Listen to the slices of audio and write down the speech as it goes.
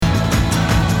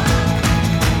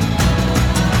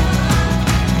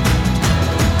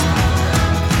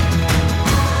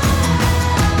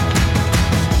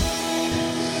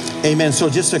Amen. So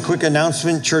just a quick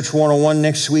announcement, Church 101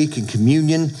 next week in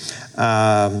communion.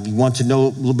 You want to know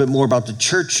a little bit more about the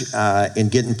church and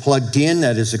getting plugged in,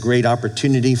 that is a great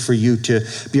opportunity for you to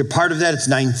be a part of that. It's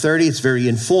 9:30. It's very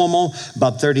informal,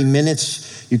 about 30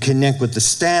 minutes. You connect with the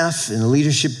staff and the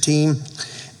leadership team,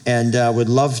 and would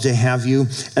love to have you.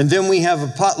 And then we have a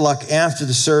potluck after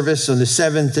the service on the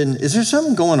 7th. And is there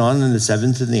something going on the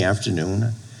 7th in the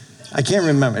afternoon? I can't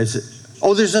remember. Is it?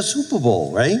 Oh, there's a Super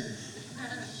Bowl, right?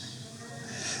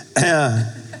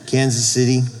 Kansas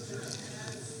City,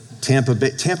 Tampa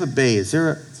Bay. Is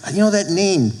there that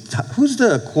name? Who's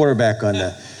the quarterback on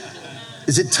the?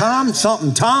 Is it Tom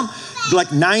something? Tom,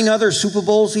 like 9 other Super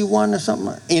Bowls he won or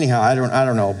something. Anyhow, I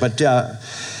don't know. But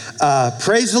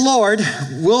praise the Lord.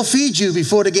 We'll feed you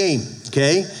before the game,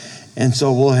 okay? And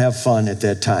so we'll have fun at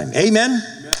that time. Amen.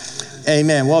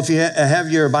 Amen. Well, if you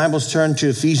have your Bibles turned to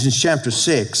Ephesians chapter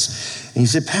 6, and you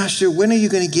said, Pastor, when are you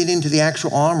going to get into the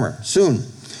actual armor? Soon.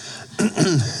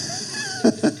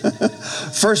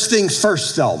 First things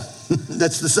first, though.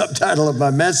 That's the subtitle of my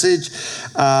message.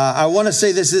 I want to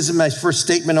say this isn't my first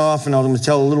statement off, and I'm going to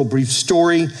tell a little brief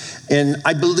story. And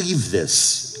I believe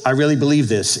this. I really believe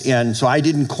this. And so I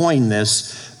didn't coin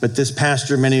this, but this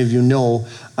pastor, many of you know,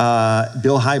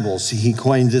 Bill Hybels, he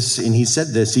coined this, and he said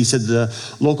this. He said the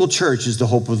local church is the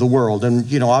hope of the world.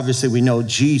 And, obviously we know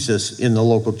Jesus in the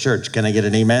local church. Can I get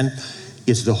an amen?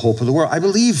 Is the hope of the world. I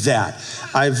believe that.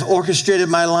 I've orchestrated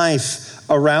my life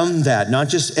around that, not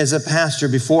just as a pastor,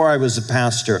 before I was a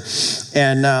pastor.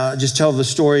 And just tell the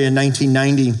story. In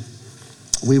 1990,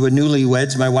 we were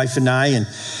newlyweds, my wife and I,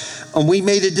 and we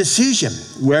made a decision.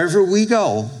 Wherever we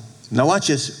go, now watch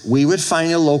this, we would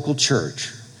find a local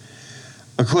church.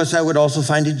 Of course, I would also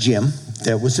find a gym.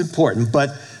 That was important,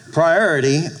 but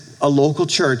priority, a local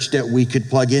church that we could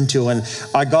plug into. And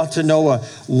I got to know a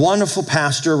wonderful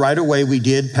pastor right away. We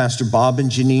did, Pastor Bob and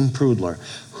Janine Prudler,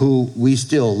 who we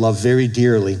still love very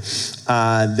dearly.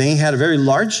 They had a very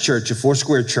large church, a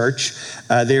 4-square church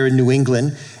there in New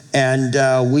England. And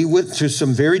we went through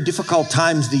some very difficult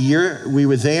times the year we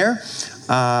were there.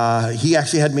 He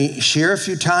actually had me share a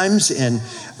few times, and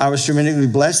I was tremendously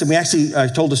blessed. And I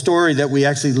told a story that we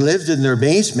actually lived in their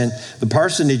basement, the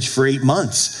parsonage, for 8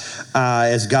 months,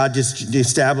 as God just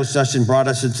established us and brought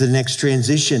us into the next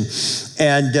transition.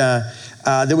 And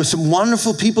there were some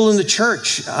wonderful people in the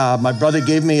church. My brother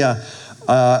gave me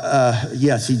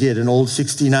yes, he did, an old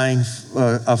 69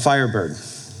 Firebird.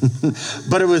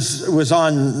 But it was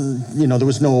on, there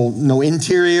was no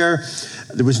interior.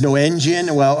 There was no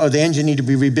engine. Well, the engine needed to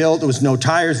be rebuilt. There was no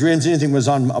tires, rims, anything. Was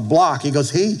on a block. He goes,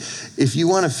 hey, if you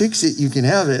want to fix it, you can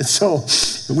have it. So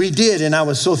we did, and I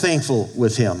was so thankful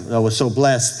with him. I was so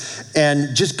blessed.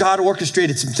 And just God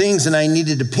orchestrated some things, and I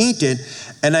needed to paint it,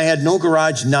 and I had no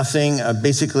garage, nothing.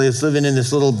 Basically, I was living in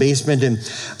this little basement, and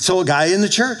so a guy in the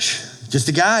church, just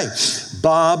a guy,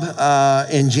 Bob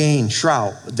and Jane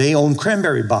Shrout, they own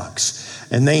Cranberry Box,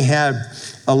 and they had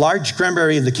a large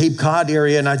cranberry in the Cape Cod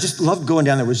area, and I just loved going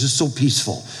down there. It was just so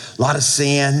peaceful. A lot of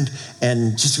sand,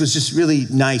 and was just really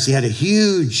nice. He had a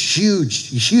huge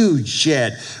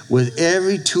shed with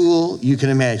every tool you can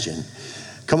imagine.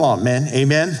 Come on, man.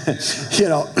 Amen.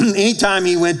 Anytime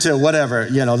he went to whatever,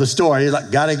 the store, he's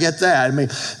like, got to get that. I mean,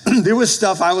 there was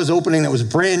stuff I was opening that was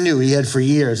brand new he had for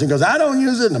years. And goes, I don't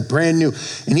use it, and brand new.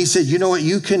 And he said, you know what?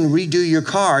 You can redo your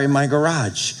car in my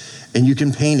garage, and you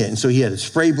can paint it. And so he had a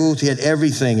spray booth. He had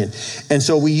everything. And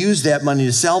so we used that money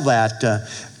to sell that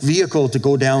vehicle to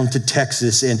go down to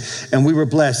Texas. And we were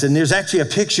blessed. And there's actually a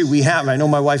picture we have. I know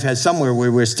my wife has somewhere where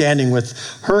we're standing with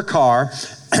her car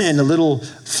and a little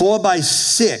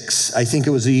 4x6, I think it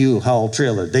was a U-Haul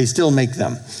trailer. They still make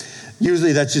them.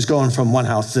 Usually that's just going from one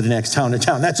house to the next, town to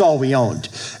town. That's all we owned.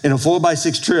 In a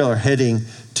 4x6 trailer heading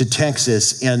to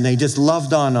Texas. And they just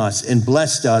loved on us and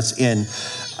blessed us. And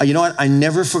you know what? I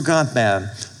never forgot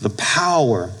that. The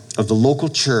power of the local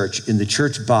church in the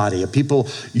church body of people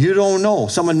you don't know.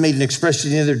 Someone made an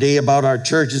expression the other day about our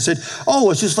church and said,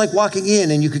 oh, it's just like walking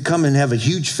in and you could come and have a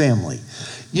huge family.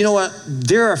 You know what?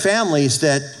 There are families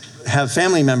that have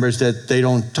family members that they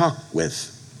don't talk with.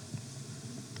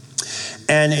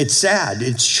 And it's sad.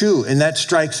 It's true. And that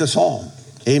strikes us all.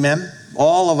 Amen?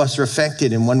 All of us are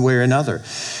affected in one way or another.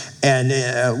 And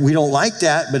we don't like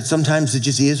that, but sometimes it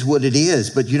just is what it is.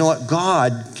 But you know what?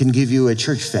 God can give you a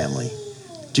church family.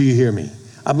 Do you hear me?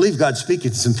 I believe God's speaking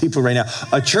to some people right now.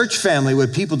 A church family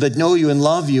with people that know you and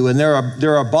love you. And there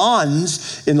are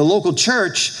bonds in the local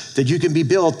church that you can be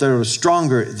built that are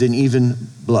stronger than even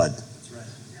blood. That's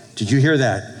right. Did you hear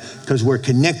that? Because we're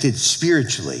connected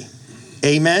spiritually.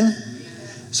 Amen?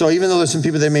 So even though there's some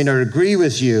people that may not agree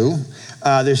with you,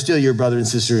 they're still your brother and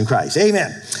sister in Christ.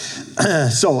 Amen.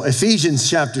 So Ephesians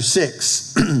chapter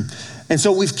 6. And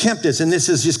so we've kept this, and this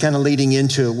is just kind of leading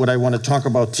into what I want to talk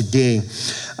about today.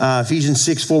 Ephesians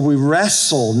 6, for we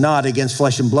wrestle not against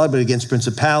flesh and blood, but against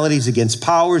principalities, against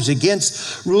powers,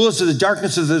 against rulers of the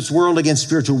darkness of this world, against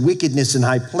spiritual wickedness in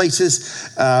high places.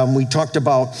 We talked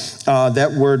about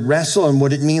that word wrestle and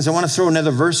what it means. I want to throw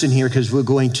another verse in here because we're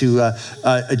going to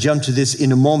jump to this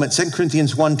in a moment. 2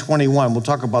 Corinthians 1:21, we'll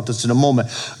talk about this in a moment.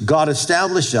 God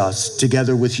established us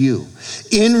together with you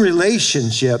in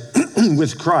relationship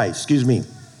with Christ,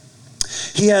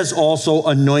 He has also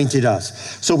anointed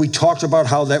us. So we talked about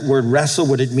how that word wrestle,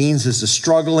 what it means is the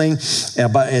struggling,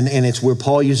 and it's where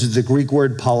Paul uses the Greek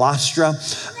word palastra,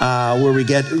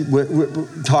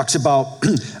 talks about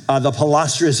the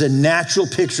palastra is a natural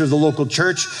picture of the local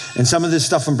church. And some of this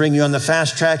stuff I'm bringing you on the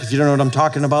fast track. If you don't know what I'm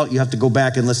talking about, you have to go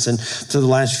back and listen to the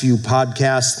last few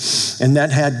podcasts. And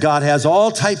God has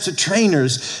all types of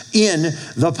trainers in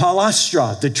the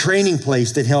palastra, the training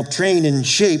place that help train and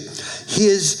shape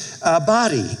his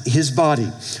body.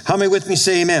 How many with me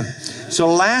say amen?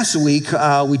 So last week,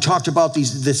 we talked about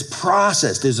this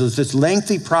process. There's this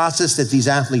lengthy process that these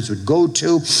athletes would go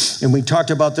to. And we talked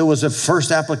about there was a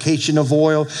first application of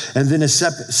oil and then a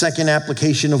second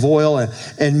application of oil.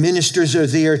 And ministers are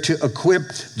there to equip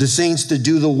the saints to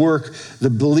do the work. The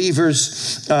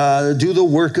believers do the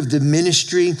work of the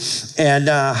ministry. And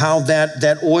how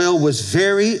that oil was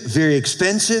very, very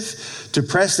expensive. To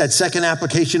press that second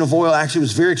application of oil actually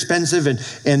was very expensive, and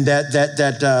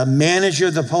that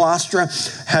manager, the palastra,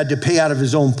 had to pay out of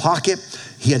his own pocket.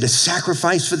 He had to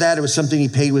sacrifice for that. It was something he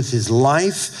paid with his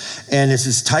life, and it's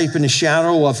this type and a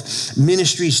shadow of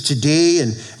ministries today.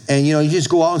 And you just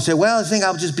go out and say, well, I think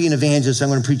I'll just be an evangelist. I'm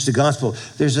going to preach the gospel.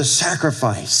 There's a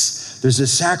sacrifice. There's a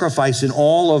sacrifice in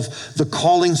all of the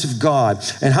callings of God.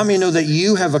 And how many know that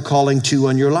you have a calling too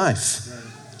on your life?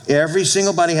 Every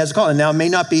single body has a calling. Now, it may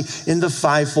not be in the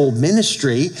fivefold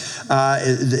ministry,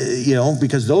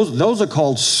 because those are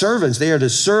called servants. They are to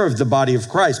serve the body of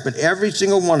Christ. But every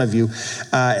single one of you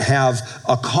have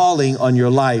a calling on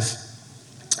your life.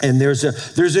 And there's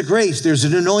a grace, there's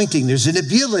an anointing, there's an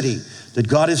ability that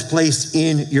God has placed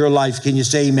in your life. Can you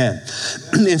say amen?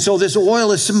 And so this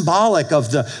oil is symbolic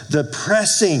of the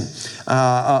pressing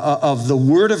of the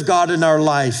Word of God in our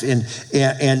life,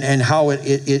 and how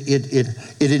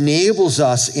it enables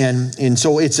us, and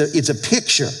so it's a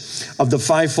picture of the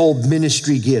fivefold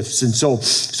ministry gifts. And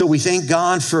so we thank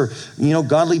God for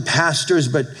godly pastors,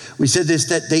 but we said this,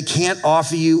 that they can't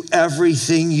offer you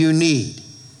everything you need.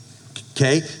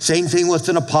 Okay, same thing with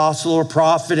an apostle or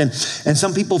prophet, and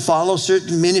some people follow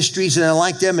certain ministries and I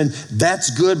like them, and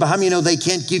that's good, but how many know they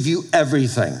can't give you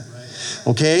everything?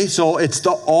 Okay, so it's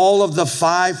all of the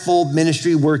fivefold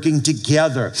ministry working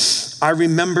together. I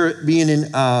remember being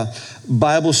in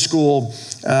Bible school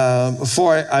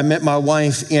before I met my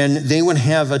wife, and they would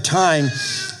have a time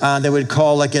they would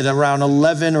call like at around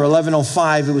 11 or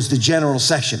 11:05, it was the general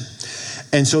session.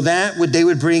 And so they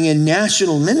would bring in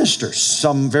national ministers,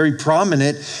 some very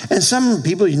prominent, and some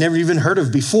people you never even heard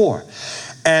of before.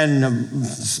 And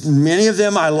many of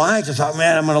them I liked. I thought,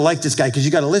 man, I'm going to like this guy because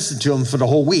you got to listen to him for the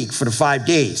whole week, for the 5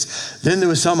 days. Then there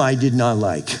was some I did not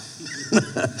like.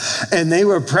 And they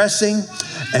were pressing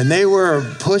and they were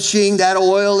pushing that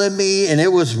oil in me, and it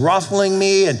was ruffling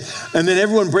me. And then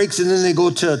everyone breaks, and then they go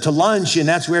to lunch, and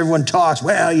that's where everyone talks.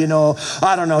 Well,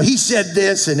 I don't know. He said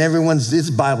this, and it's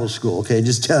Bible school, okay,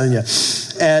 just telling you.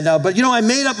 And but I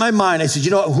made up my mind. I said,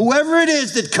 whoever it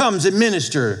is that comes and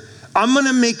minister, I'm going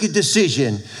to make a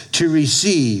decision to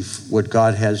receive what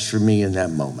God has for me in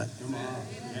that moment.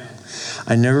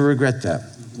 I never regret that.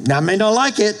 Now, I may not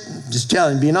like it, just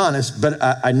being honest, but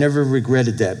I never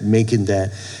regretted that, making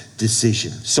that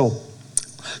decision. So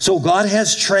God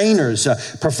has trainers,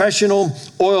 professional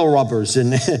oil rubbers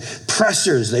and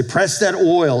pressers. They press that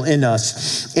oil in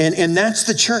us, and that's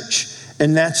the church.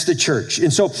 And that's the church.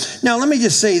 And so now let me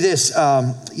just say this.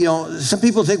 Some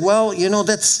people think, well,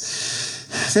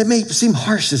 that may seem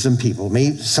harsh to some people.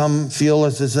 Some feel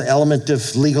there's an element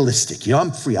of legalistic.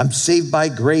 I'm free. I'm saved by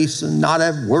grace and not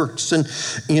have works. And,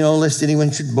 lest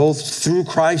anyone should both through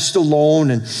Christ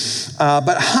alone.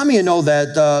 But how many of you know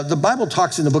that the Bible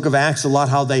talks in the book of Acts a lot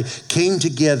how they came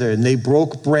together and they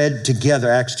broke bread together.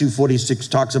 Acts 2:46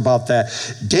 talks about that.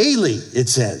 Daily, it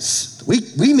says.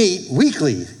 We meet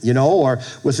weekly, and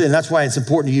that's why it's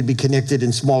important you to be connected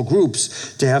in small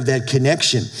groups to have that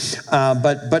connection.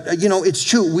 But it's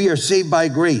true. We are saved by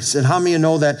grace, and how many of you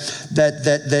know that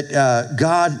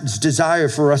God's desire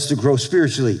for us to grow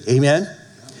spiritually? Amen.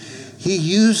 He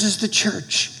uses the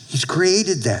church. He's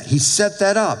created that. He set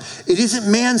that up. It isn't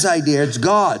man's idea, it's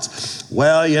God's.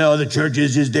 Well, the church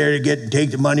is just there to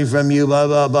take the money from you, blah,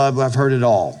 blah, blah, blah. I've heard it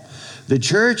all. The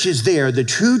church is there. The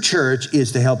true church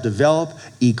is to help develop,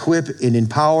 equip, and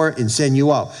empower and send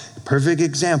you out. Perfect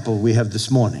example we have this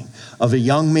morning of a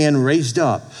young man raised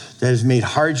up that has made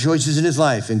hard choices in his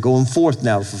life and going forth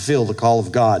now to fulfill the call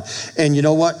of God. And you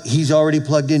know what? He's already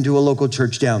plugged into a local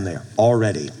church down there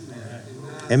already.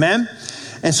 Amen?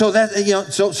 And so that,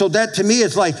 so that to me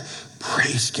is like,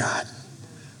 praise God.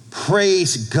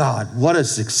 Praise God. What a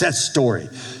success story.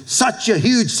 Such a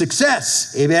huge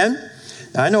success. Amen?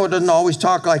 Now, I know it doesn't always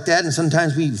talk like that, and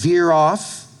sometimes we veer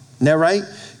off. Isn't that right?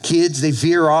 Kids, they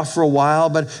veer off for a while,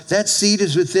 but that seed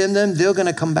is within them. They're going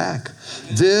to come back.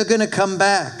 They're going to come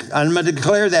back. I'm going to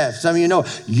declare that. Some of you know,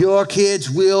 your kids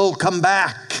will come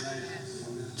back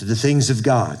to the things of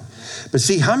God. But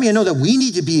see, how many of you know that we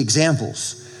need to be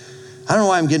examples? I don't know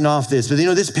why I'm getting off this, but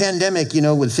this pandemic,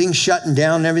 with things shutting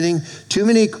down and everything, too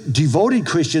many devoted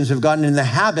Christians have gotten in the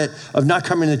habit of not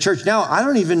coming to church. Now, I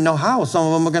don't even know how some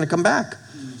of them are going to come back.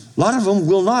 A lot of them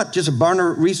will not. Just a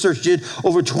Barna research did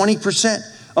over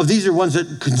 20% of these are ones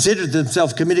that consider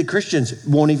themselves committed Christians,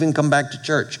 won't even come back to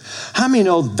church. How many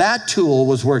know that tool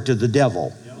was worked of the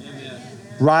devil?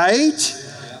 Right?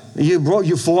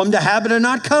 You formed a habit of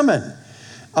not coming.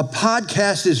 A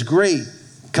podcast is great.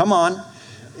 Come on.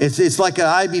 It's like an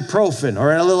ibuprofen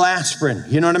or a little aspirin.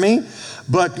 You know what I mean?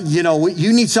 But,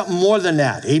 you need something more than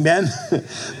that. Amen?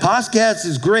 Podcast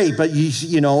is great, but,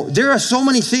 there are so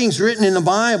many things written in the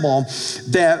Bible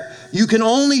that you can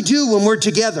only do when we're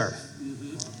together.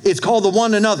 It's called the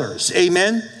one another's.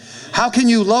 Amen? How can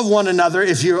you love one another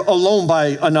if you're alone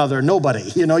by another?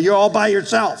 Nobody. You're all by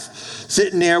yourself,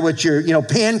 sitting there with your,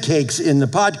 pancakes in the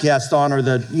podcast on or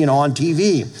on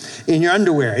TV in your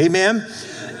underwear. Amen?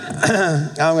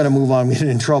 I'm going to move on. We get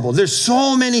in trouble. There's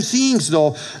so many things,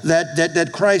 though, that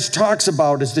Christ talks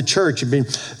about as the church, and being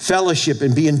fellowship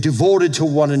and being devoted to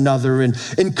one another and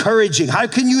encouraging. How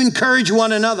can you encourage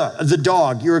one another? The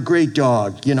dog. You're a great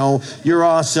dog. You're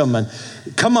awesome. And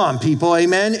come on, people.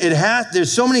 Amen.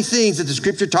 There's so many things that the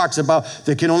scripture talks about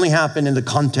that can only happen in the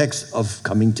context of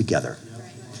coming together.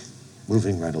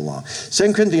 Moving right along.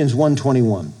 2 Corinthians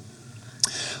 1:21.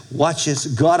 Watch this.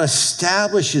 God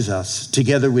establishes us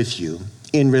together with you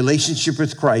in relationship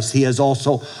with Christ. He has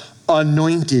also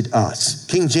anointed us.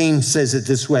 King James says it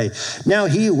this way. Now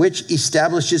he which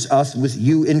establishes us with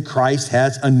you in Christ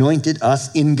has anointed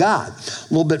us in God. A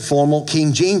little bit formal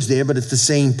King James there, but it's the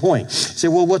same point. You say,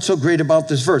 well, what's so great about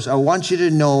this verse? I want you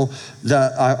to know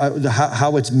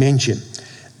how it's mentioned.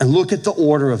 And look at the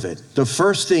order of it. The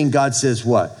first thing God says,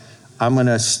 what? I'm going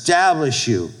to establish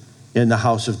you in the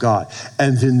house of God.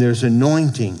 And then there's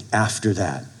anointing after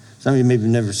that. Some of you maybe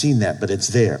have never seen that, but it's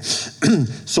there.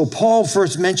 So Paul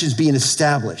first mentions being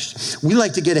established. We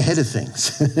like to get ahead of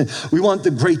things. We want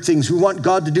the great things. We want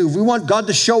God to do. We want God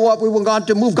to show up. We want God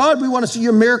to move. God, we want to see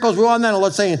your miracles. We want that. And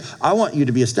let's say, I want you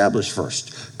to be established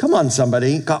first. Come on,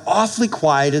 somebody. Got awfully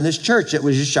quiet in this church that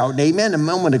was just shouting amen a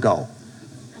moment ago.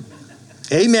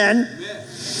 Amen.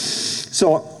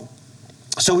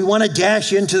 So we want to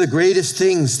dash into the greatest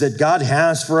things that God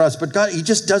has for us. But God, he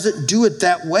just doesn't do it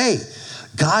that way.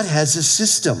 God has a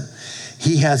system.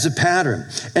 He has a pattern.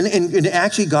 And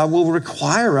actually, God will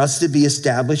require us to be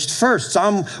established first.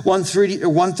 Psalm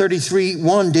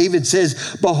 133:1, David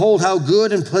says, behold how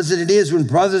good and pleasant it is when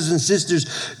brothers and sisters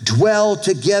dwell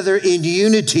together in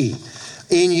unity.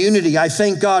 In unity. I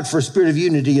thank God for a spirit of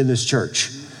unity in this church.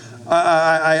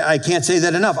 I can't say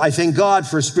that enough. I thank God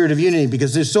for a spirit of unity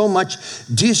because there's so much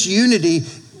disunity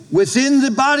within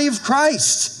the body of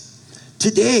Christ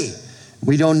today.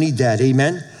 We don't need that.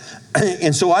 Amen.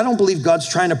 And so I don't believe God's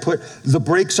trying to put the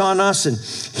brakes on us, and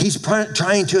he's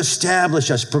trying to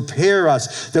establish us, prepare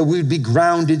us that we'd be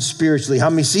grounded spiritually. How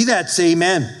many see that? Say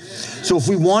amen. So if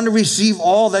we want to receive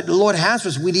all that the Lord has for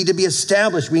us, we need to be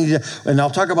established. We need to, and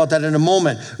I'll talk about that in a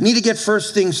moment. We need to get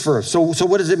first things first. So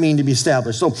what does it mean to be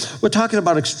established? So we're talking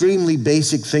about extremely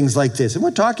basic things like this. And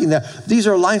we're talking that these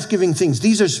are life-giving things.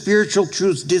 These are spiritual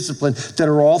truths, discipline that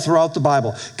are all throughout the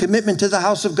Bible. Commitment to the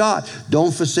house of God.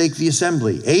 Don't forsake the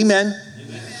assembly. Amen.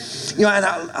 And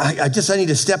I need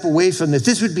to step away from this.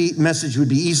 This message would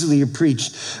be easily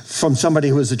preached from somebody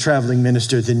who is a traveling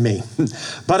minister than me.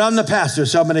 But I'm the pastor,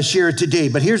 so I'm going to share it today.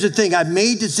 But here's the thing. I've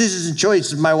made decisions and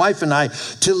choices, my wife and I,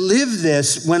 to live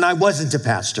this when I wasn't a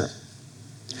pastor.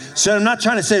 So I'm not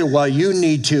trying to say, well, you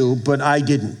need to, but I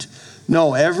didn't.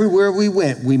 No, everywhere we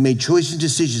went, we made choices and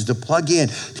decisions to plug in,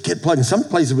 to get plugged in. Some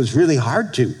places it was really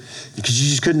hard to, because you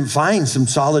just couldn't find some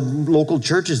solid local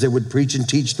churches that would preach and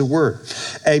teach the word.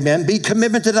 Amen. Be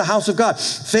commitment to the house of God,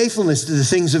 faithfulness to the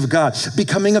things of God,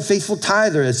 becoming a faithful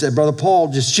tither, as Brother Paul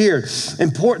just shared.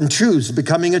 Important truths,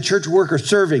 becoming a church worker,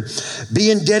 serving,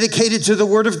 being dedicated to the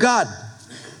word of God.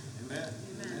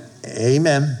 Amen.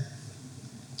 Amen.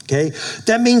 Okay,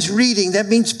 that means reading, that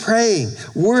means praying,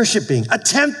 worshiping,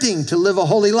 attempting to live a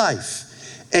holy life.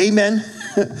 Amen.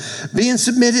 Being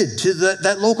submitted to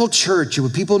that local church where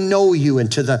people know you, and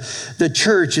to the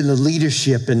church and the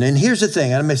leadership. And here's the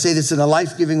thing, I'm going to say this in a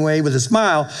life-giving way with a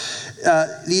smile.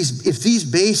 If these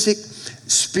basic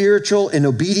spiritual and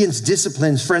obedience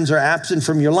disciplines, friends, are absent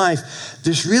from your life,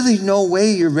 there's really no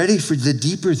way you're ready for the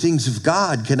deeper things of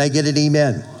God. Can I get an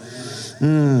amen?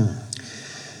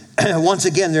 Once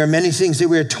again, there are many things that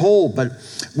we're told, but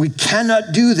we cannot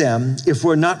do them if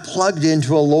we're not plugged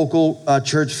into a local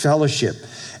church fellowship.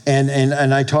 And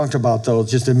I talked about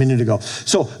those just a minute ago.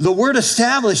 So the word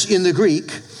established in the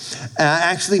Greek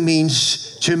actually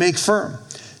means to make firm,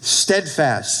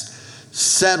 steadfast,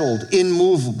 settled,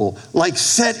 immovable, like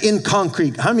set in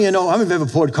concrete. How many of you know, how many of you have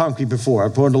ever poured concrete before?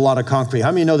 I've poured a lot of concrete.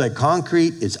 How many of you know that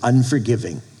concrete is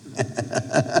unforgiving?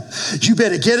 You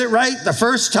better get it right the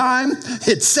first time,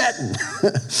 it's setting.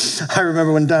 I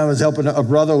remember one time I was helping a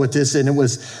brother with this, and it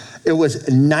was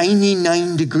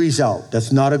 99 degrees out.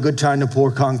 That's not a good time to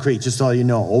pour concrete, just so you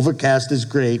know. Overcast is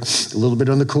great, a little bit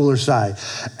on the cooler side.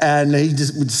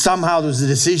 And somehow there was a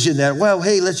decision that, well,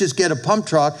 hey, let's just get a pump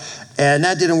truck. And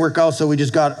that didn't work out, so we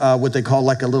just got what they call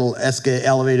like a little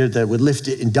elevator that would lift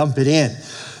it and dump it in.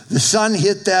 The sun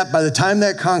hit that. By the time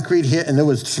that concrete hit, and there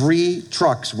was 3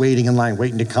 trucks waiting in line,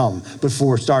 waiting to come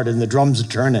before it started, and the drums are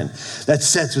turning. That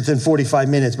sets within 45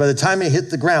 minutes. By the time it hit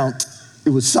the ground, it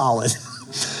was solid.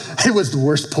 It was the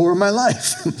worst pour of my life.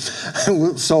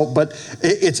 So, but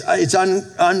it's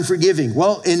unforgiving.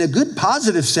 Well, in a good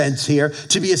positive sense here,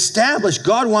 to be established,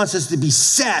 God wants us to be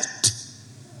set,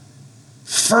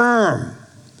 firm,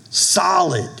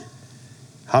 solid.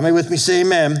 How many with me say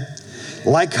amen?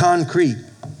 Like concrete.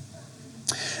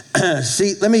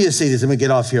 See, let me just say this. Let me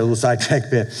get off here, a little sidetrack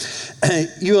bit.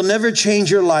 You will never change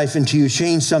your life until you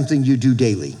change something you do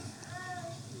daily.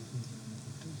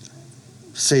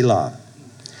 Selah.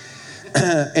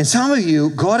 And some of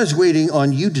you, God is waiting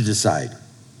on you to decide.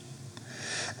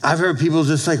 I've heard people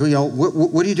just like,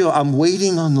 what do you do? I'm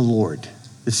waiting on the Lord.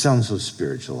 It sounds so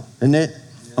spiritual, isn't it?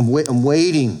 I'm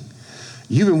waiting.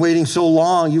 You've been waiting so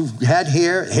long. You've had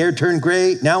hair turned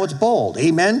gray. Now it's bald.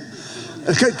 Amen.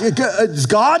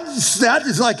 God, that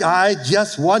is like, I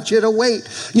just want you to wait.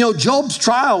 Job's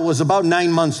trial was about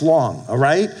 9 months long, all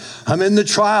right? I'm in the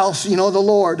trial, the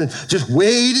Lord, and just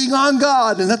waiting on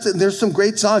God. And there's some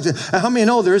great songs. And how many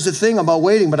know there is a thing about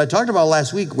waiting? But I talked about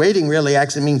last week, waiting really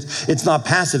actually means it's not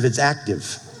passive, it's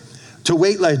active. To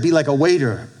wait, be like a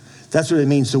waiter. That's what it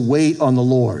means to wait on the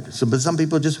Lord. But some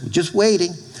people just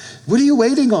waiting. What are you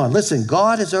waiting on? Listen,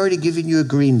 God has already given you a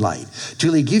green light.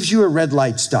 Till he gives you a red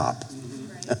light, stop.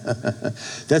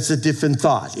 That's a different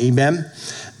thought. Amen.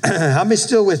 How many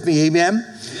still with me? Amen.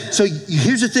 So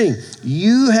here's the thing.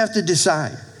 You have to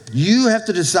decide. You have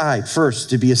to decide first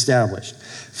to be established.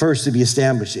 First to be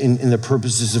established in the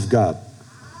purposes of God.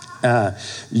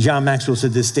 John Maxwell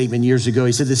said this statement years ago.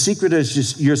 He said, the secret is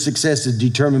just your success is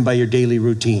determined by your daily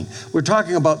routine. We're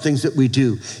talking about things that we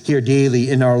do here daily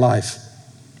in our life.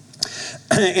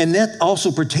 And that also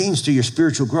pertains to your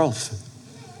spiritual growth,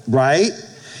 right?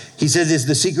 He said this,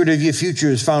 the secret of your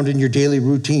future is found in your daily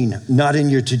routine, not in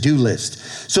your to-do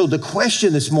list. So the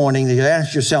question this morning that you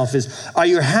ask yourself is, are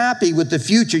you happy with the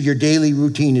future your daily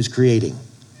routine is creating?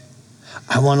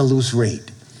 I want to lose weight.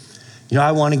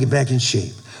 I want to get back in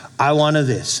shape. I want to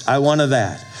this. I want to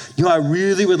that. I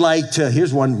really would like to,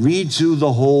 here's one, read through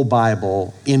the whole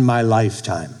Bible in my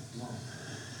lifetime.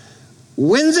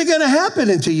 When's it going to happen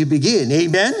until you begin?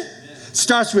 Amen?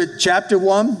 Starts with chapter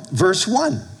 1, verse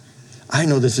 1. I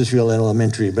know this is real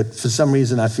elementary, but for some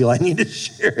reason I feel I need to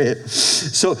share it.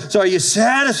 So are you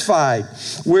satisfied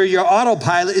where your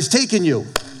autopilot is taking you?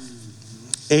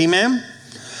 Amen?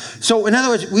 So in other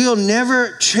words, we'll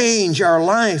never change our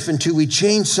life until we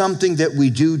change something that we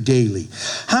do daily.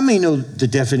 How many know the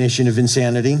definition of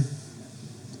insanity?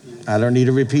 I don't need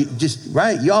to repeat,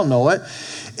 right, y'all know it.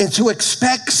 And to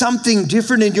expect something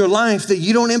different in your life that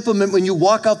you don't implement when you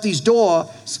walk out these doors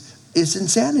is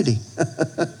insanity.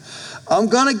 I'm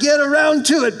going to get around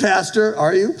to it, Pastor.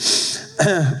 Are you?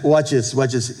 Watch this.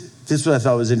 This is what I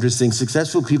thought was interesting.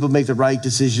 Successful people make the right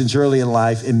decisions early in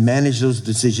life and manage those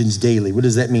decisions daily. What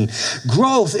does that mean?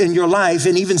 Growth in your life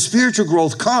and even spiritual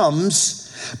growth comes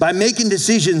by making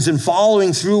decisions and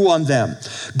following through on them.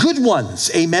 Good ones,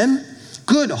 amen?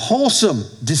 Good, wholesome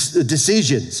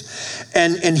decisions.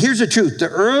 And here's the truth. The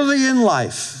early in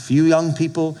life, you young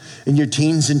people in your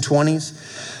teens and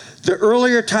 20s, the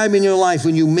earlier time in your life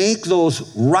when you make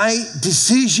those right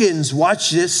decisions,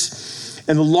 watch this,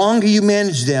 and the longer you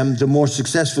manage them, the more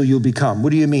successful you'll become.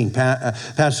 What do you mean,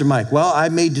 Pastor Mike? Well, I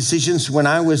made decisions when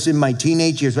I was in my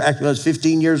teenage years. Actually, I was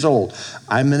 15 years old.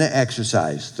 I'm going to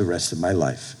exercise the rest of my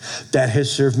life. That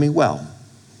has served me well.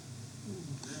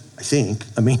 I think.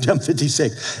 I mean, I'm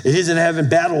 56. It isn't having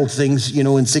battled things,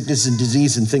 in sickness and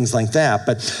disease and things like that.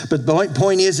 But the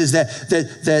point is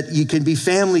that you can be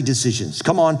family decisions.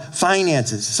 Come on,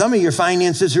 finances. Some of your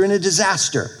finances are in a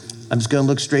disaster. I'm just going to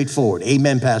look straight forward.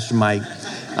 Amen, Pastor Mike.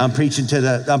 I'm preaching to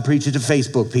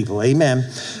Facebook people. Amen.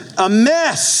 A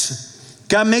mess.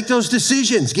 Got to make those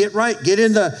decisions. Get right. Get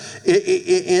in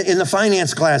the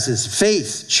finance classes.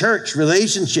 Faith, church,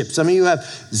 relationships. Some of you have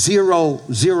zero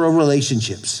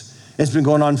relationships. It's been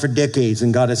going on for decades,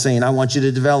 and God is saying, I want you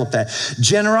to develop that.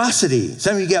 Generosity.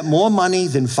 Some of you get more money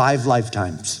than 5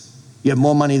 lifetimes. You have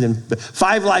more money than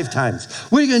 5 lifetimes.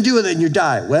 What are you going to do with it when you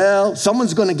die? Well,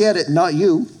 someone's going to get it, not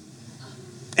you.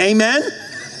 Amen?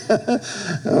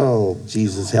 Oh,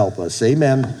 Jesus, help us.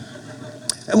 Amen.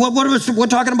 We're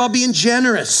talking about being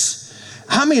generous.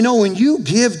 How many know when you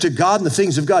give to God and the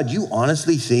things of God, you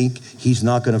honestly think he's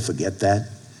not going to forget that?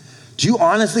 Do you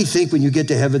honestly think when you get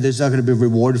to heaven, there's not going to be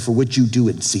rewarded for what you do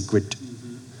in secret?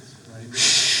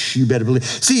 You better believe.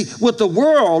 See, what the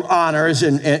world honors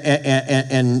and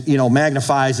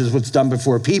magnifies is what's done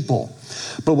before people.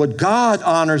 But what God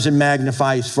honors and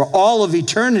magnifies for all of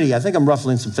eternity, I think I'm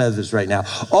ruffling some feathers right now.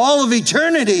 All of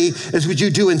eternity is what you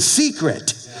do in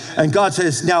secret. And God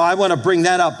says, now I want to bring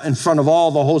that up in front of all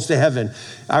the hosts of heaven.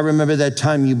 I remember that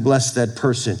time you blessed that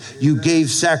person. You gave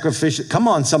sacrificial. Come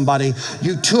on, somebody.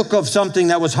 You took of something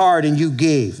that was hard and you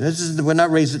gave. We're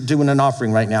not doing an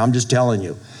offering right now. I'm just telling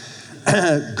you.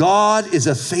 God is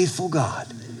a faithful God.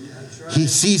 He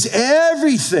sees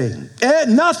everything.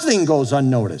 Nothing goes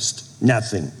unnoticed.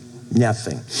 Nothing.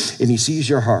 And he sees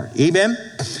your heart. Amen?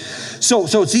 So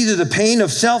it's either the pain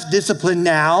of self-discipline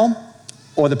now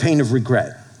or the pain of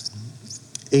regret.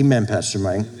 Amen, Pastor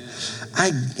Mike. I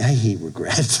hate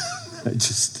regret.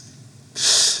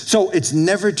 So it's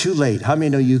never too late. How many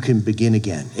know you can begin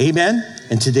again? Amen?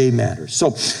 And today matters.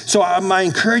 So my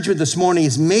encouragement this morning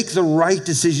is make the right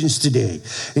decisions today.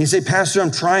 And you say, Pastor,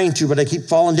 I'm trying to, but I keep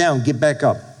falling down. Get back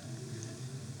up.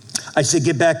 I say,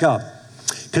 get back up.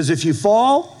 Because if you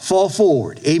fall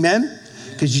forward. Amen?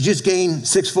 Because you just gained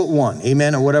 6'1".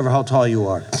 Amen? Or whatever, how tall you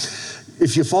are.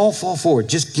 If you fall forward.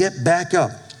 Just get back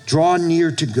up. Draw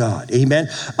near to God. Amen.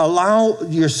 Allow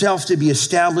yourself to be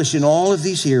established in all of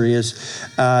these areas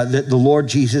that the Lord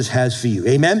Jesus has for you.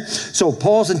 Amen. So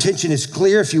Paul's intention is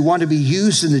clear. If you want to be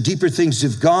used in the deeper things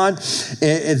of God,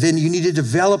 then you need to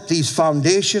develop these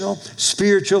foundational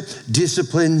spiritual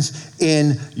disciplines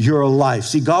in your life.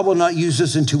 See, God will not use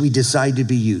us until we decide to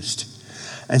be used.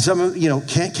 And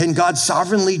can God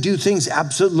sovereignly do things?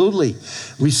 Absolutely.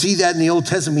 We see that in the Old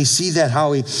Testament. We see that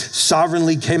how he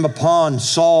sovereignly came upon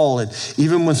Saul. And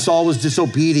even when Saul was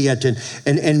disobedient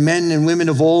and men and women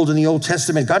of old in the Old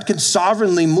Testament, God can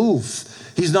sovereignly move.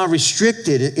 He's not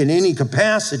restricted in any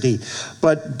capacity,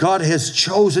 but God has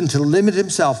chosen to limit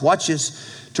himself, watch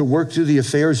this, to work through the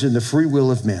affairs and the free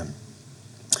will of man.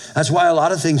 That's why a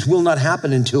lot of things will not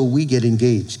happen until we get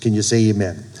engaged. Can you say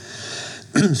amen?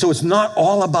 So it's not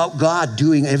all about God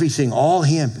doing everything, all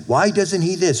him. Why doesn't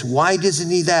he this? Why doesn't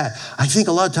he that? I think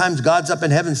a lot of times God's up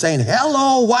in heaven saying,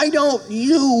 hello, why don't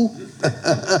you?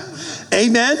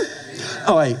 Amen?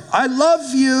 All right, I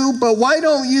love you, but why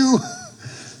don't you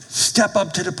step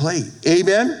up to the plate?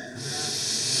 Amen?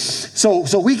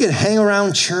 So we can hang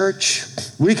around church.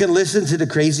 We can listen to the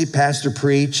crazy pastor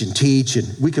preach and teach, and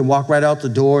we can walk right out the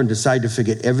door and decide to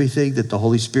forget everything that the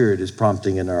Holy Spirit is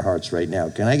prompting in our hearts right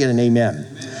now. Can I get an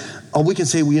amen? Or we can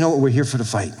say, well, you know what? We're here for the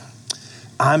fight.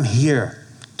 I'm here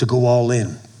to go all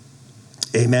in.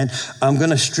 Amen. I'm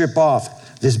going to strip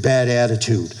off this bad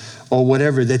attitude or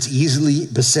whatever that's easily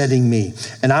besetting me.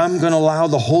 And I'm going to allow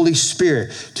the Holy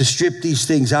Spirit to strip these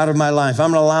things out of my life.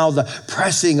 I'm going to allow the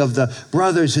pressing of the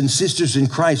brothers and sisters in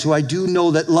Christ who I do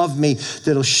know that love me,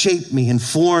 that'll shape me and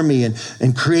form me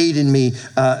and create in me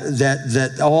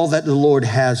that all that the Lord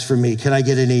has for me. Can I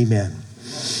get an amen?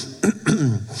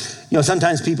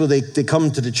 Sometimes people, they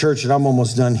come to the church, and I'm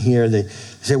almost done here. They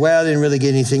say, well, I didn't really get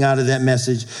anything out of that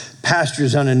message.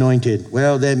 Pastor's unanointed.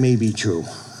 Well, that may be true.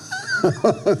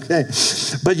 Okay.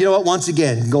 But you know what? Once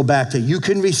again, go back to you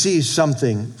can receive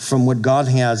something from what God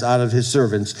has out of his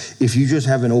servants if you just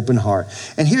have an open heart.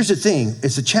 And here's the thing.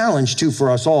 It's a challenge, too,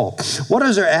 for us all. What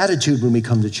is our attitude when we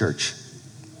come to church?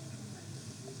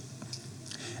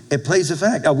 It plays a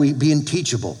fact. Are we being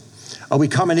teachable? Are we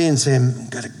coming in saying,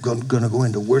 going to go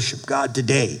into worship God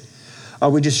today? Are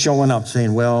we just showing up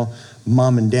saying, well,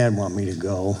 Mom and Dad want me to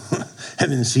go.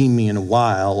 Haven't seen me in a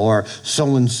while, or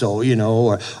so-and-so,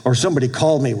 or somebody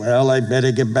called me. Well, I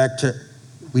better get back to.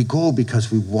 We go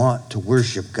because we want to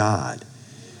worship God.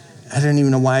 I don't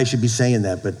even know why I should be saying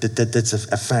that, but that's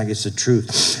a fact. It's the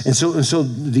truth. And so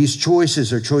these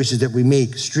choices are choices that we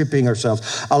make, stripping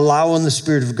ourselves, allowing the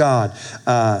Spirit of God.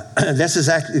 That's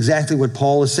exactly what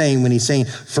Paul is saying when he's saying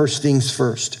first things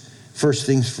first. First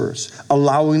things first.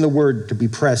 Allowing the word to be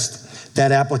pressed.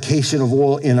 That application of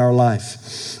oil in our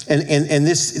life. And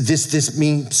this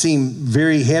may seem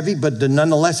very heavy, but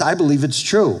nonetheless, I believe it's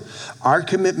true. Our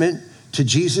commitment to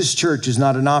Jesus' church is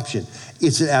not an option.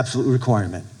 It's an absolute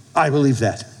requirement. I believe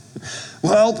that.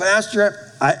 Well,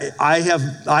 Pastor, I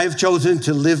have chosen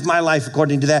to live my life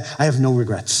according to that. I have no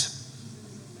regrets.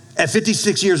 At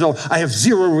 56 years old, I have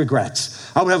zero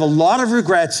regrets. I would have a lot of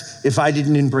regrets if I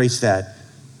didn't embrace that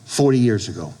 40 years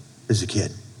ago as a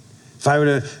kid. If I would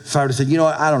have said,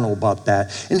 I don't know about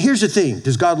that. And here's the thing.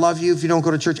 Does God love you if you don't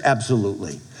go to church?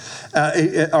 Absolutely.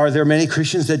 Are there many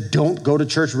Christians that don't go to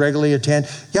church regularly, attend?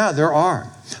 Yeah, there are.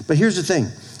 But here's the thing.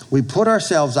 We put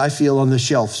ourselves, I feel, on the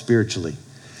shelf spiritually.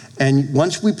 And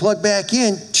once we plug back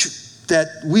in, that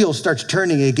wheel starts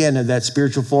turning again of that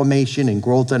spiritual formation and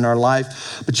growth in our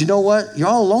life. But you know what? You're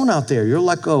all alone out there. You're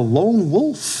like a lone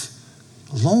wolf.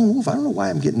 A lone wolf. I don't know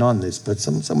why I'm getting on this, but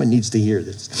someone needs to hear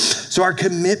this. So our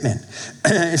commitment.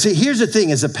 See, here's the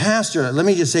thing. As a pastor, let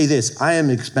me just say this. I am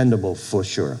expendable for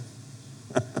sure.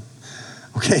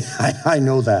 Okay, I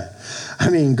know that. I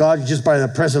mean, God, just by the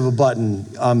press of a button,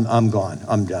 I'm gone.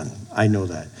 I'm done. I know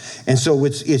that. And so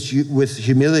it's with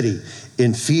humility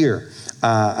and fear,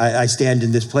 I stand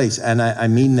in this place. And I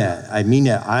mean that.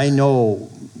 I know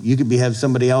you could have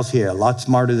somebody else here a lot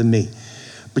smarter than me.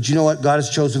 But you know what? God has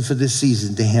chosen for this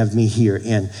season to have me here.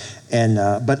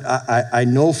 But I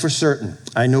know for certain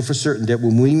that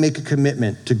when we make a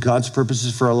commitment to God's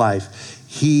purposes for our life,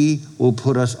 he will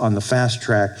put us on the fast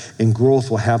track and growth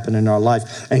will happen in our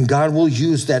life. And God will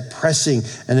use that pressing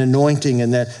and anointing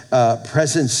and that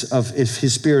presence of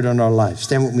his Spirit on our life.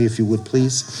 Stand with me if you would,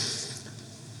 please.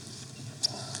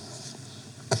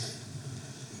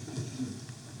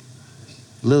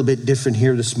 A little bit different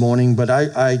here this morning, but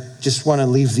I just want to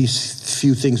leave these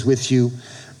few things with you.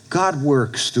 God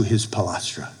works through his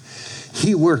palastra.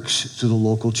 He works through the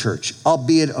local church,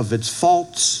 albeit of its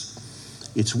faults,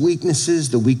 its weaknesses,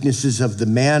 the weaknesses of the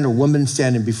man or woman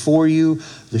standing before you,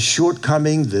 the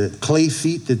shortcoming, the clay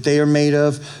feet that they are made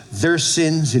of, their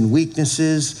sins and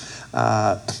weaknesses,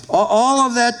 all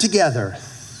of that together.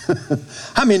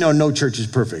 How many know no church is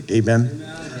perfect? Amen.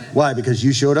 Why? Because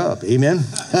you showed up. Amen.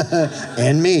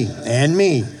 And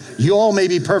me. You all may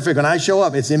be perfect when I show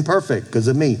up. It's imperfect because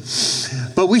of me.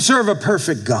 But we serve a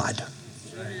perfect God.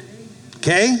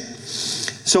 Okay?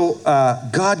 So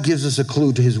God gives us a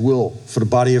clue to his will for the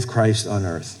body of Christ on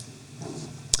earth.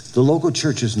 The local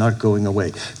church is not going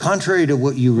away. Contrary to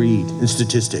what you read in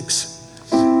statistics,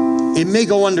 it may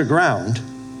go underground,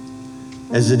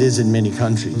 as it is in many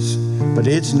countries, but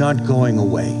it's not going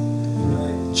away.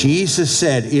 Jesus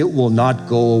said it will not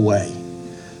go away.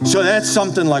 So that's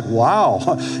something like,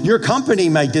 wow, your company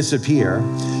might disappear.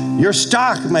 Your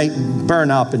stock might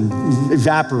burn up and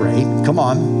evaporate. Come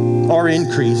on. Or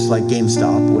increase like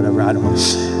GameStop, whatever, I don't know.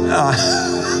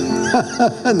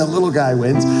 And the little guy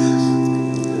wins.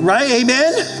 Right?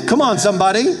 Amen? Come on,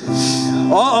 somebody.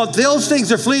 All those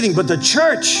things are fleeting, but the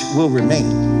church will remain.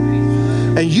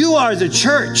 And you are the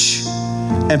church.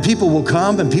 And people will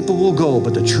come and people will go,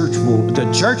 but the church,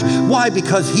 why?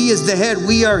 Because he is the head,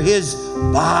 we are his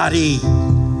body,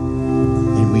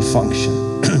 and we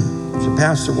function. So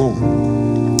Pastor, well,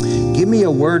 give me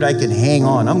a word I can hang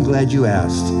on. I'm glad you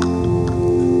asked.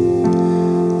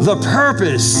 The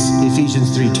purpose,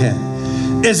 Ephesians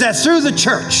 3:10, is that through the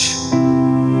church,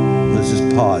 let's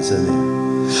just pause in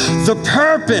there. The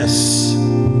purpose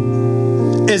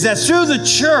is that through the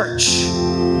church,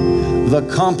 the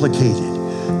complicated,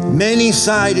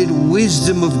 many-sided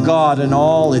wisdom of God in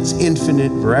all its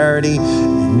infinite variety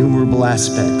and innumerable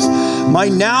aspects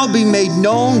might now be made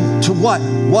known to what?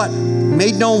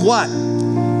 Made known what?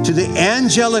 To the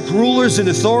angelic rulers and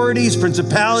authorities,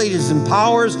 principalities and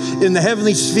powers in the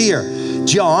heavenly sphere.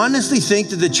 Do you honestly think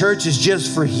that the church is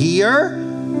just for here?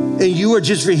 and you are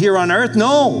just for here on earth.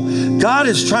 No, God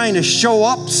is trying to show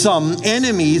up some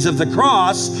enemies of the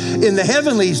cross in the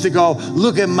heavenlies to go,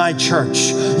 look at my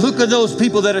church. Look at those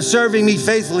people that are serving me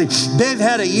faithfully. They've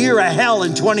had a year of hell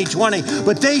in 2020,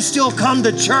 but they still come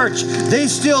to church. They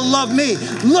still love me.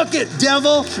 Look at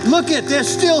devil. Look at, they're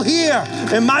still here,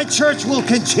 and my church will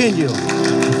continue.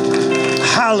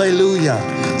 Hallelujah.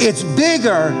 It's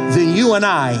bigger than you and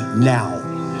I now.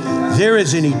 There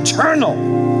is an eternal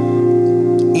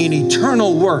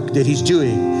work that he's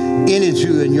doing in and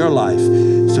through in your life.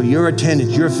 So your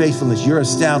attendance, your faithfulness, your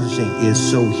establishing is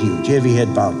so huge. Every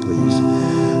head bowed, please.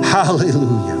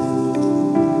 Hallelujah.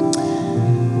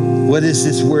 What is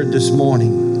this word this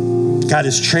morning? God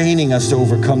is training us to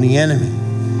overcome the enemy.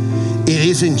 It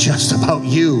isn't just about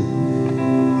you.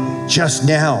 Just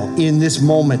now, in this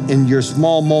moment, in your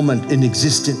small moment in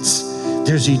existence,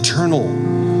 there's eternal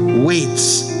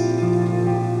weights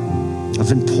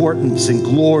of importance and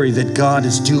glory that God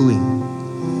is doing.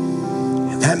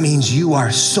 And that means you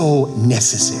are so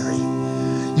necessary.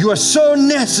 You are so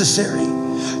necessary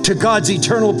to God's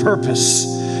eternal purpose.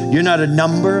 You're not a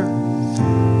number.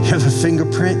 You have a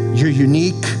fingerprint. You're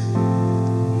unique.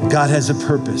 God has a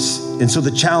purpose. And so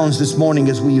the challenge this morning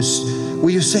is, will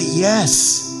you say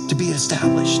yes to be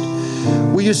established?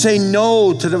 Will you say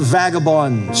no to the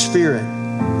vagabond spirit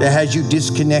that has you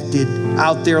disconnected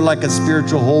out there like a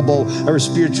spiritual hobo or a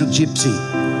spiritual gypsy?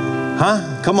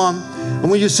 Huh? Come on. And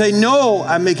when you say no,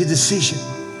 I make a decision.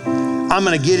 I'm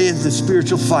going to get into the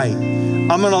spiritual fight.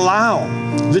 I'm going to allow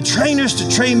the trainers to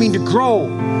train me to grow,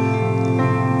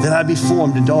 that I be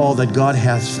formed into all that God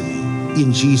has for me.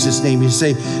 In Jesus' name. You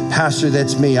say, Pastor,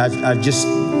 that's me.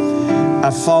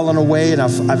 I've fallen away, and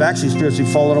I've actually spiritually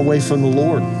fallen away from the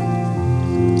Lord.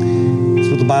 That's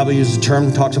what the Bible uses the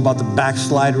term, talks about the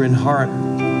backslider in heart.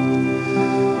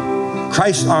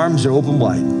 Christ's arms are open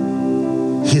wide.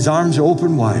 His arms are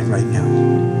open wide right now.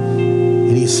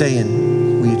 And he's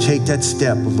saying, will you take that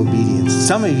step of obedience?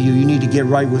 Some of you need to get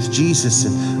right with Jesus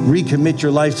and recommit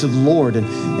your life to the Lord.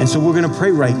 And so we're going to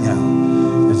pray right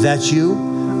now. If that's you,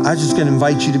 I'm just going to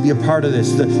invite you to be a part of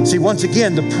this. See, once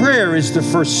again, the prayer is the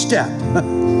first step.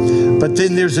 But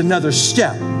then there's another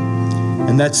step.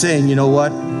 And that's saying, you know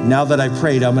what? Now that I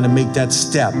prayed, I'm going to make that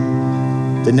step.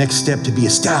 The next step to be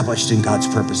established in God's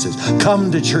purposes.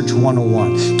 Come to Church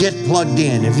 101. Get plugged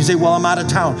in. If you say, well, I'm out of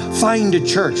town, find a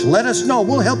church. Let us know.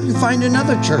 We'll help you find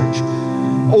another church.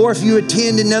 Or if you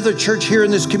attend another church here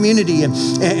in this community, and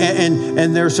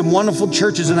there are some wonderful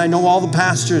churches, and I know all the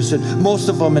pastors and most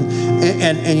of them,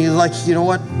 and you're like, you know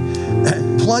what?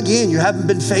 Plug in. You haven't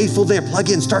been faithful there.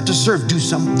 Plug in. Start to serve. Do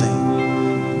something.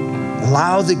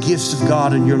 Allow the gifts of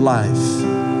God in your life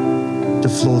to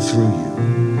flow through you.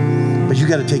 But you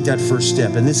got to take that first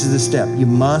step. And this is the step. You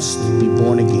must be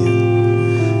born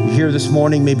again. You're here this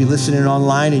morning, maybe listening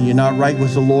online, and you're not right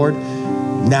with the Lord.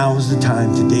 Now is the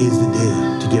time. Today is the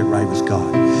day to get right with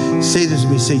God. Say this to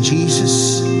me. Say,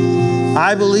 Jesus,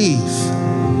 I believe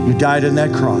you died on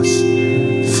that cross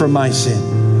for my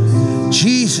sin.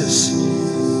 Jesus,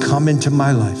 come into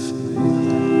my life.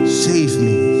 Save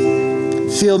me.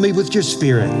 Fill me with your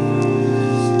Spirit.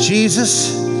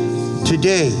 Jesus,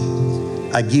 today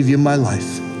I give you my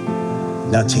life.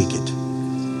 Now take it.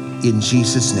 In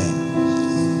Jesus'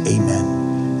 name,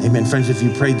 amen. Amen. Friends, if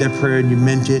you prayed that prayer and you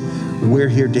meant it, we're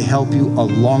here to help you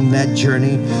along that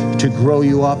journey, to grow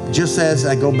you up. Just as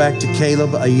I go back to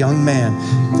Caleb, a young man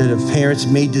that his parents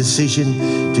made the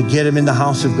decision to get him in the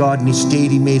house of God, and he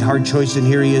stayed, he made hard choice, and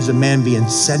here he is, a man being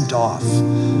sent off.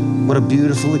 What a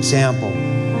beautiful example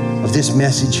of this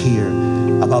message here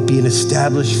about being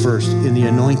established first, and the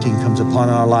anointing comes upon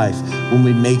our life when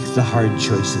we make the hard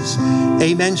choices.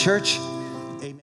 Amen, church?